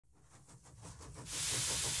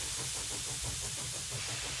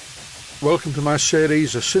Welcome to my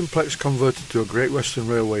series, A Simplex Converted to a Great Western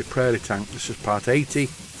Railway Prairie Tank. This is part 80,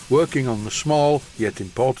 working on the small yet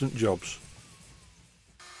important jobs.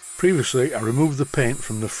 Previously I removed the paint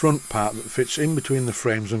from the front part that fits in between the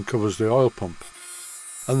frames and covers the oil pump.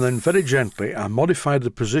 And then very gently I modified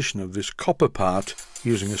the position of this copper part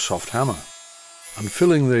using a soft hammer, and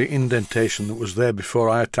filling the indentation that was there before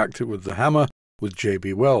I attacked it with the hammer with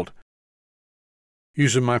JB Weld.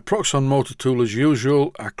 Using my Proxxon motor tool as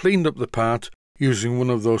usual, I cleaned up the part using one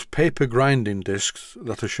of those paper grinding discs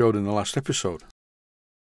that I showed in the last episode.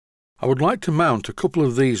 I would like to mount a couple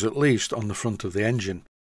of these at least on the front of the engine.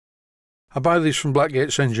 I buy these from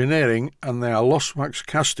Blackgates Engineering, and they are lost wax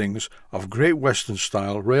castings of Great Western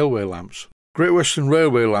style railway lamps. Great Western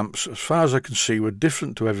railway lamps, as far as I can see, were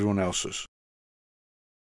different to everyone else's.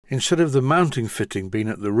 Instead of the mounting fitting being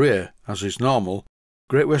at the rear, as is normal,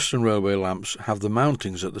 Great Western railway lamps have the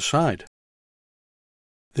mountings at the side.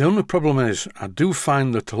 The only problem is, I do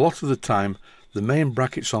find that a lot of the time the main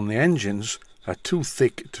brackets on the engines are too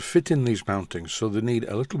thick to fit in these mountings, so they need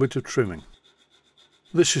a little bit of trimming.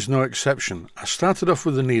 This is no exception. I started off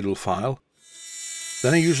with a needle file,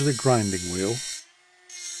 then I used the grinding wheel,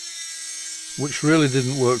 which really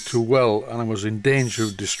didn't work too well, and I was in danger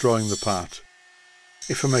of destroying the part.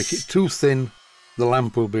 If I make it too thin, the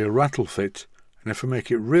lamp will be a rattle fit, and if I make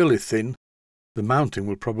it really thin, the mounting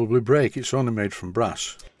will probably break. It's only made from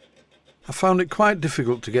brass. I found it quite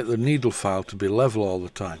difficult to get the needle file to be level all the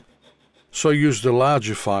time, so I used a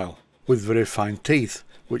larger file with very fine teeth,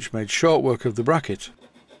 which made short work of the bracket.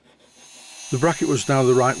 The bracket was now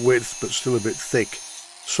the right width but still a bit thick,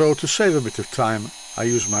 so to save a bit of time I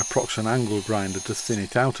used my Proxxon angle grinder to thin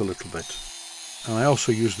it out a little bit, and I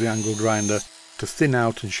also used the angle grinder to thin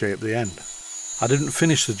out and shape the end. I didn't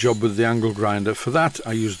finish the job with the angle grinder. For that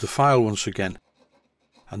I used the file once again,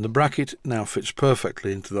 and the bracket now fits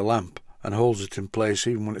perfectly into the lamp and holds it in place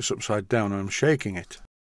even when it's upside down and I'm shaking it.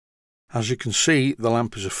 As you can see, the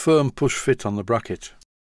lamp is a firm push fit on the bracket.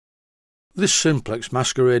 This Simplex,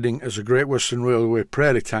 masquerading as a Great Western Railway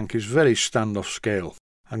Prairie Tank, is very standoff scale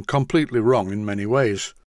and completely wrong in many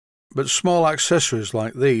ways, but small accessories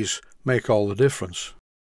like these make all the difference.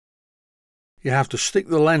 You have to stick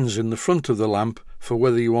the lens in the front of the lamp for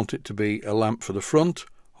whether you want it to be a lamp for the front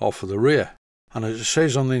or for the rear. And as it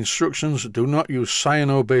says on the instructions, do not use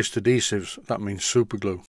cyano-based adhesives, that means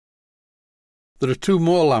superglue. There are two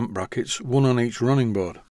more lamp brackets, one on each running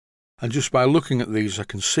board. And just by looking at these I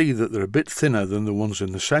can see that they're a bit thinner than the ones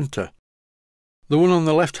in the centre. The one on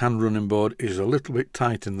the left-hand running board is a little bit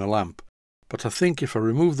tight in the lamp, but I think if I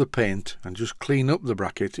remove the paint and just clean up the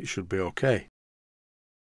bracket it should be okay.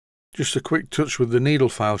 Just a quick touch with the needle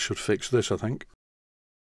file should fix this, I think.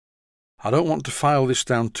 I don't want to file this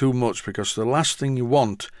down too much because the last thing you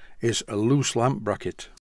want is a loose lamp bracket.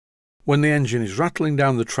 When the engine is rattling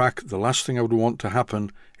down the track, the last thing I would want to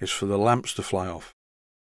happen is for the lamps to fly off.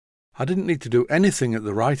 I didn't need to do anything at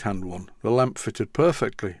the right-hand one. The lamp fitted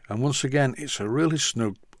perfectly, and once again it's a really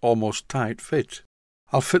snug, almost tight fit.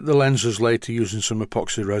 I'll fit the lenses later using some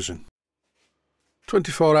epoxy resin.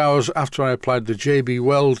 24 hours after I applied the JB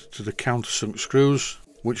Weld to the countersunk screws,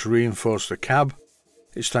 which reinforced the cab,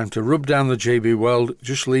 it's time to rub down the JB Weld,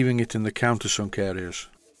 just leaving it in the countersunk areas.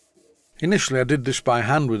 Initially I did this by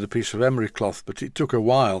hand with a piece of emery cloth, but it took a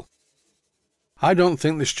while. I don't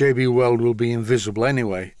think this JB Weld will be invisible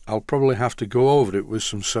anyway. I'll probably have to go over it with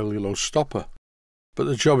some cellulose stopper. But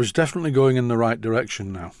the job is definitely going in the right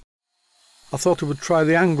direction now. I thought I would try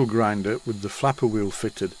the angle grinder with the flapper wheel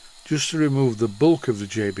fitted, just to remove the bulk of the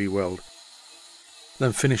JB Weld,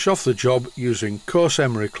 then finish off the job using coarse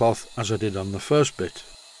emery cloth as I did on the first bit.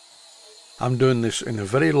 I'm doing this in a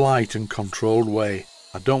very light and controlled way.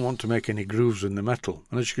 I don't want to make any grooves in the metal,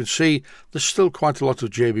 and as you can see there's still quite a lot of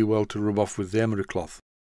JB Weld to rub off with the emery cloth.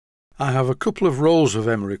 I have a couple of rolls of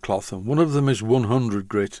emery cloth and one of them is 100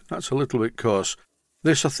 grit, that's a little bit coarse.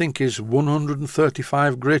 This I think is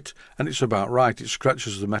 135 grit and it's about right, it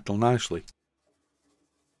scratches the metal nicely.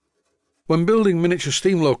 When building miniature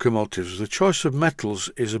steam locomotives, the choice of metals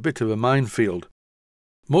is a bit of a minefield.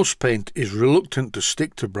 Most paint is reluctant to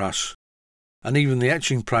stick to brass, and even the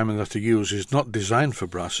etching primer that I use is not designed for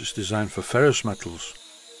brass, it's designed for ferrous metals.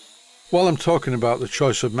 While I'm talking about the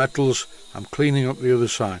choice of metals, I'm cleaning up the other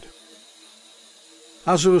side.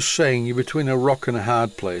 As I was saying, you're between a rock and a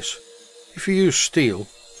hard place. If you use steel,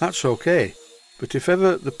 that's okay, but if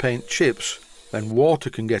ever the paint chips, then water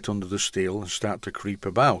can get under the steel and start to creep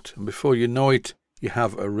about, and before you know it, you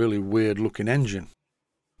have a really weird looking engine.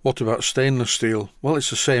 What about stainless steel? Well, it's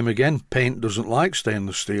the same again. Paint doesn't like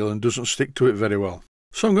stainless steel and doesn't stick to it very well.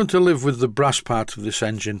 So I'm going to live with the brass part of this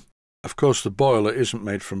engine Of course the boiler isn't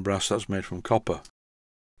made from brass, that's made from copper.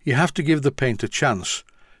 You have to give the paint a chance.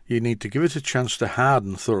 You need to give it a chance to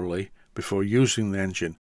harden thoroughly before using the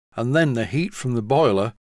engine, and then the heat from the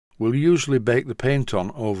boiler will usually bake the paint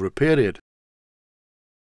on over a period.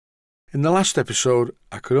 In the last episode,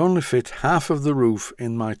 I could only fit half of the roof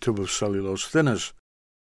in my tub of cellulose thinners.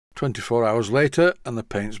 24 hours later and the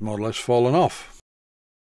paint's more or less fallen off.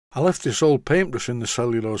 I left this old paintbrush in the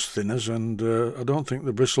cellulose thinners and I don't think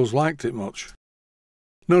the bristles liked it much.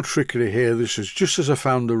 No trickery here, this is just as I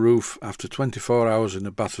found the roof after 24 hours in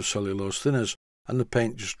a bath of cellulose thinners, and the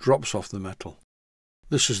paint just drops off the metal.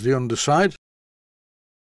 This is the underside,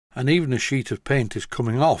 and even a sheet of paint is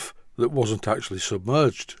coming off that wasn't actually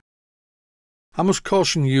submerged. I must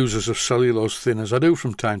caution users of cellulose thinners, I do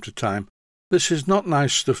from time to time. This is not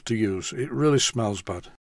nice stuff to use, it really smells bad.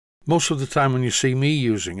 Most of the time when you see me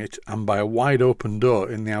using it, I'm by a wide open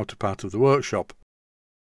door in the outer part of the workshop.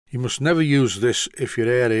 You must never use this if your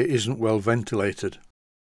area isn't well ventilated.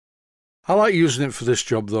 I like using it for this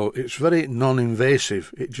job though, it's very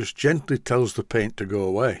non-invasive, it just gently tells the paint to go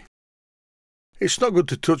away. It's not good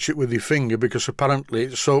to touch it with your finger because apparently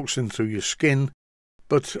it soaks in through your skin,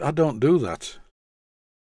 but I don't do that.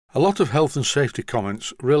 A lot of health and safety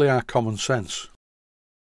comments really are common sense.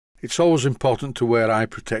 It's always important to wear eye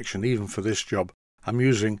protection even for this job. I'm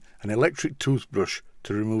using an electric toothbrush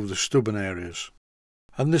to remove the stubborn areas,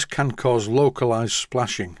 and this can cause localized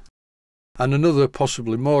splashing. And another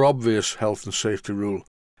possibly more obvious health and safety rule,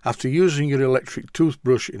 after using your electric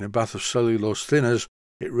toothbrush in a bath of cellulose thinners,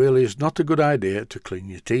 it really is not a good idea to clean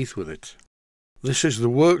your teeth with it. This is the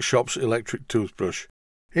workshop's electric toothbrush.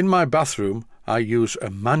 In my bathroom I use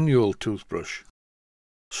a manual toothbrush,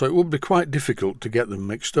 so it would be quite difficult to get them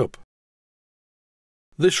mixed up.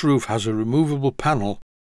 This roof has a removable panel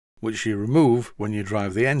which you remove when you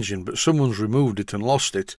drive the engine, but someone's removed it and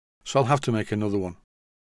lost it, so I'll have to make another one.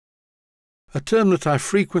 A term that I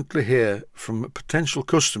frequently hear from potential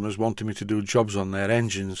customers wanting me to do jobs on their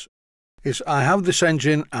engines is, I have this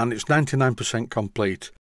engine and it's 99%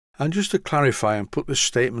 complete. And just to clarify and put this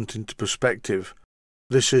statement into perspective,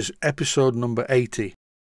 this is episode number 80,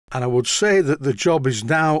 and I would say that the job is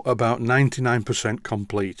now about 99%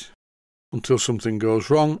 complete. Until something goes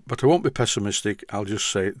wrong, but I won't be pessimistic, I'll just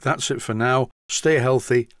say that's it for now, stay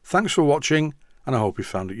healthy, thanks for watching, and I hope you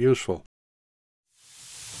found it useful.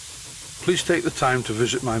 Please take the time to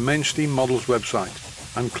visit my Mainsteam Models website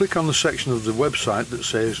and click on the section of the website that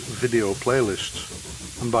says Video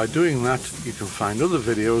Playlists, and by doing that you can find other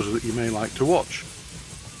videos that you may like to watch.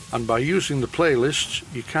 And by using the playlists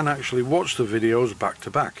you can actually watch the videos back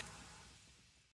to back.